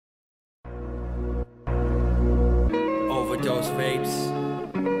overdose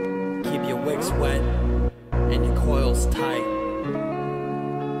vapes. Keep your wicks wet and your coils tight.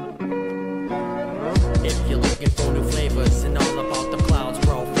 If you're looking for new flavors and all about the clouds,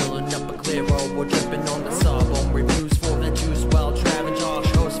 bro, filling up a clear road, we're dripping on the sub. On reviews for the juice while Trav and Josh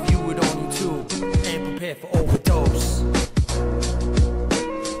host, view it on YouTube and prepare for overdose.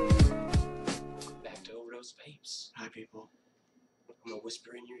 Back to Overdose Vapes. Hi, people. I'm gonna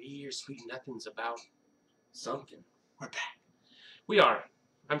whisper in your ear sweet nothings about something. We're back. We are.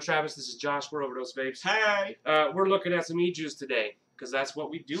 I'm Travis. This is Josh. We're Overdose Vapes. Hey. We're looking at some e-juice today because that's what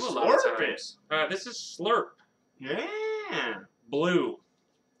we do a lot of Slurp times. This is Slurp. Yeah. Blue.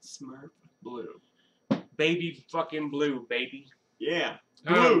 Smurf blue. Baby fucking blue, baby. Yeah.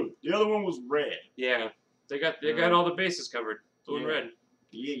 Blue. The other one was red. Yeah. They got all the bases covered. Blue and red.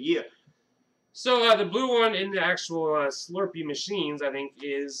 Yeah. So the blue one in the actual Slurpee machines, I think,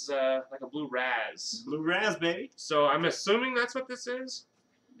 is like a blue Raz. Blue Raz, baby. So I'm assuming that's what this is.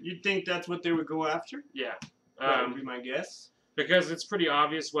 You'd think that's what they would go after? Yeah. That would be my guess. Because it's pretty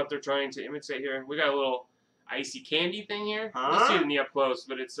obvious what they're trying to imitate here. We got a little icy candy thing here. You'll see it in the up close,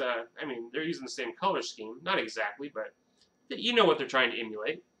 but it's I mean, they're using the same color scheme. Not exactly, but you know what they're trying to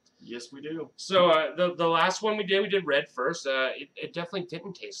emulate. Yes, we do. So the last one we did red first. It definitely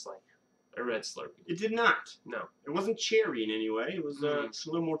didn't taste like a red Slurpee. It did not. No. It wasn't cherry in any way. It was a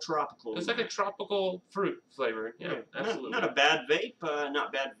little more tropical. It's like a tropical fruit flavor. Yeah, absolutely. Not a bad vape,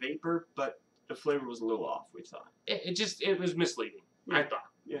 not bad vapor, but the flavor was a little off, we thought. It was misleading, I thought.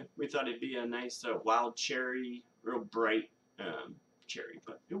 Yeah, we thought it'd be a nice wild cherry, real bright cherry,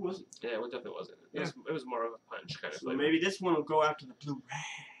 but it wasn't. Yeah, it definitely wasn't. It was more of a punch kind of flavor. Maybe this one will go after the blue Raz.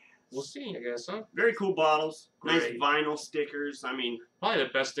 We'll see, I guess, huh? Very cool bottles. Great. Nice vinyl stickers. I mean, probably the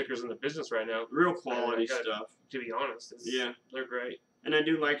best stickers in the business right now. Real quality stuff. To be honest. Yeah. They're great. And I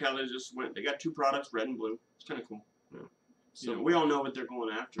do like how they just went. They got two products, red and blue. It's kind of cool. Yeah. So we all know what they're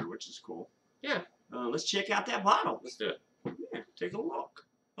going after, which is cool. Yeah. Let's check out that bottle. Let's do it. Yeah, take a look.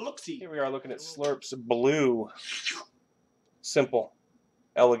 A look-see. Here we are looking at Slurp's blue. Simple.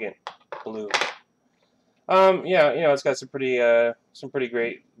 Elegant blue. Yeah, you know, it's got some pretty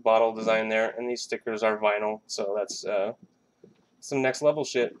great bottle design there, and these stickers are vinyl, so that's some next level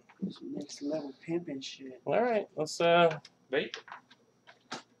shit. Some next level pimping shit. All right, let's vape. Vape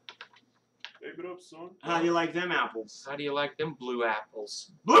it up, son. How do you like them apples? How do you like them blue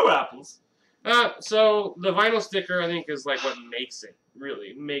apples? Blue apples. So the vinyl sticker, I think, is like what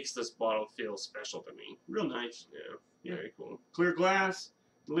makes this bottle feel special to me. Real nice. Yeah. Very cool. Clear glass.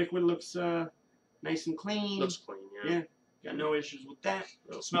 The liquid looks nice and clean. Looks clean, yeah. Yeah. Got no issues with that.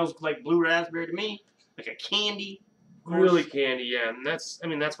 Smells like blue raspberry to me. Like a candy. Really candy, yeah. And that's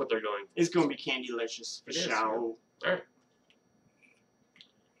what they're going for. It's going to be candy-licious for sure. All right.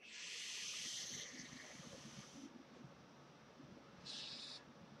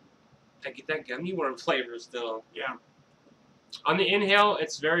 I get that gummy worm flavor still. Yeah. On the inhale,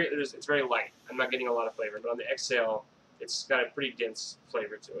 it's very light. I'm not getting a lot of flavor, but on the exhale, it's got a pretty dense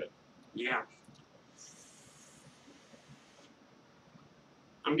flavor to it. Yeah.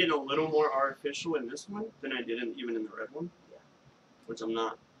 I'm getting a little more artificial in this one than I did even in the red one. Yeah. Which I'm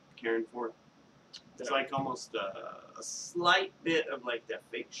not caring for. It's like almost a slight bit of like that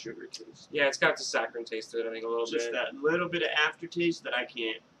fake sugar taste. Yeah, it's got the saccharine taste to it, I think, a little bit. Just that little bit of aftertaste that I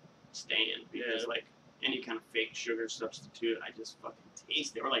can't stand because like any kind of fake sugar substitute, I just fucking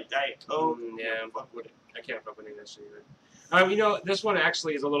taste it. Or like Diet Coke. Yeah. Fuck with it. I can't fuck with any of that shit either. You know, this one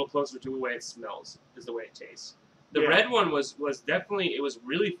actually is a little closer to the way it smells, is the way it tastes. The red one was definitely, it was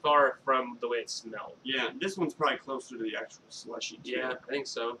really far from the way it smelled. Yeah, this one's probably closer to the actual slushy too. Yeah, I think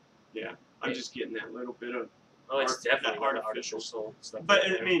so. Yeah, I'm just getting that little bit of it's definitely artificial stuff. But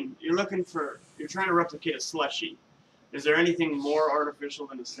I mean, you're trying to replicate a slushy. Is there anything more artificial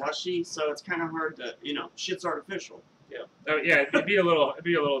than a slushy? So it's kind of hard to, shit's artificial. Yeah. Yeah, it'd be a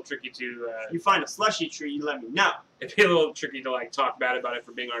little tricky to. You find a slushy tree, you let me know. It'd be a little tricky to like talk bad about it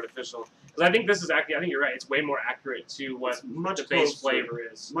for being artificial. Because I think this is actually, I think you're right. It's way more accurate to what the base flavor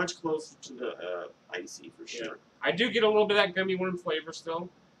is. Much closer to the icy for sure. Yeah. I do get a little bit of that gummy worm flavor still.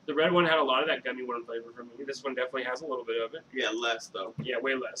 The red one had a lot of that gummy worm flavor for me. This one definitely has a little bit of it. Yeah, less though. Yeah,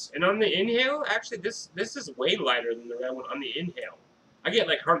 way less. And on the inhale, actually, this is way lighter than the red one on the inhale. I get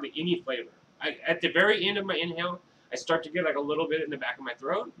like hardly any flavor. At the very end of my inhale, I start to get like a little bit in the back of my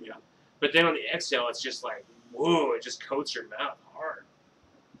throat. Yeah. But then on the exhale, it's just like, whoa, it just coats your mouth hard.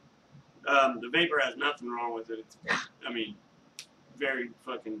 The vapor has nothing wrong with it. It's, I mean, very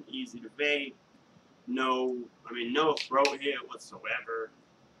fucking easy to vape. No throat hit whatsoever.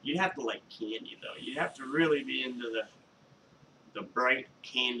 You'd have to like candy though. You'd have to really be into the bright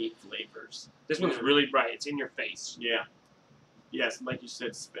candy flavors. This one's really bright. It's in your face. Yeah. yes, like you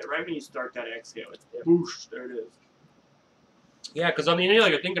said, right when you start that exhale, it's whoosh, there it is. Yeah, because on the inhale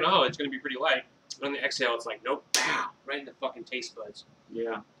you're thinking, oh, it's going to be pretty light. But on the exhale, it's like, nope, pow, right in the fucking taste buds.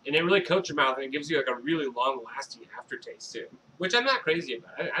 Yeah. And it really coats your mouth, and it gives you like a really long-lasting aftertaste too, which I'm not crazy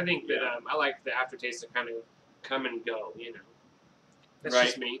about. I think that I like the aftertaste to kind of come and go, you know. That's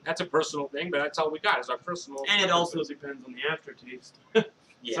just me. That's a personal thing, but that's all we got is our personal. And it also depends on the aftertaste.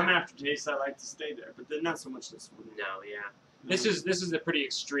 Some aftertaste I like to stay there, but then not so much this one. No, yeah. This is a pretty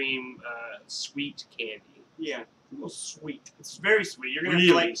extreme sweet candy. Yeah, a little sweet. It's very sweet. You're gonna really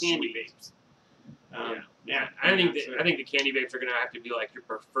feel like candy vapes. Yeah. I think the candy vapes are gonna have to be like your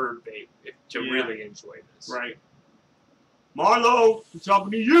preferred vape to really enjoy this. Right. Marlo, I'm talking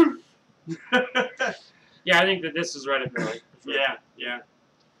to you. Yeah, I think that this is right up there. Sure. Yeah.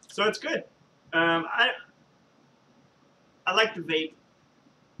 So it's good. I like the vape.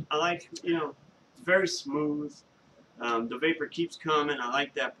 I like, it's very smooth. The vapor keeps coming. I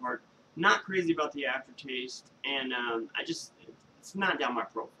like that part. Not crazy about the aftertaste, and it's not down my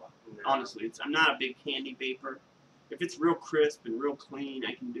profile. No. Honestly, I'm not a big candy vapor. If it's real crisp and real clean,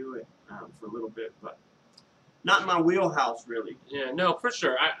 I can do it for a little bit, but not in my wheelhouse, really. Yeah, no, for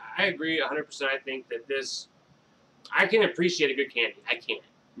sure. I agree 100%. I think that I can appreciate a good candy. I can.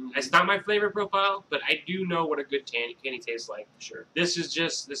 Mm-hmm. It's not my flavor profile, but I do know what a good candy tastes like. Sure. This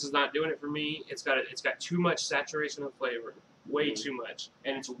is not doing it for me. It's got too much saturation of flavor, way too much,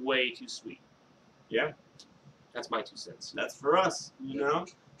 and it's way too sweet. Yeah. That's my 2 cents. That's for us,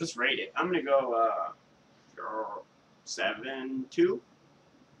 Just rate it. I'm gonna go 7.2.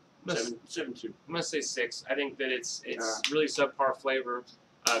 7.2. I'm gonna say 6. I think that it's really subpar flavor.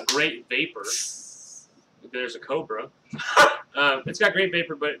 Great vapor. There's a cobra. It's got great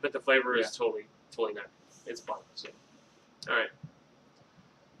vapor, but the flavor is totally not. It's fun. So. All right.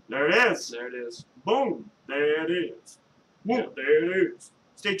 There it is. There it is. Boom. There it is. Boom. Yeah. There it is.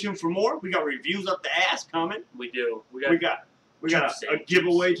 Stay tuned for more. We got reviews up the ass coming. We do. We got a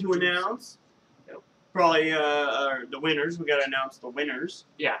giveaway to announce. Yep. Probably the winners. We got to announce the winners.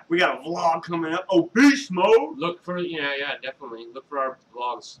 Yeah. We got a vlog coming up. Oh, beast mode. Look for definitely. Look for our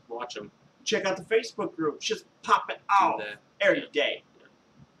vlogs. Watch them. Check out the Facebook group. It's just popping off every day.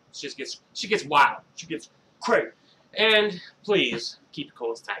 She gets wild. She gets crazy. And please keep your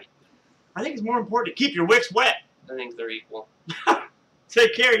coils tight. I think it's more important to keep your wicks wet. I think they're equal.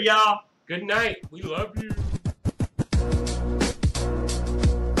 Take care, y'all. Good night. We love you.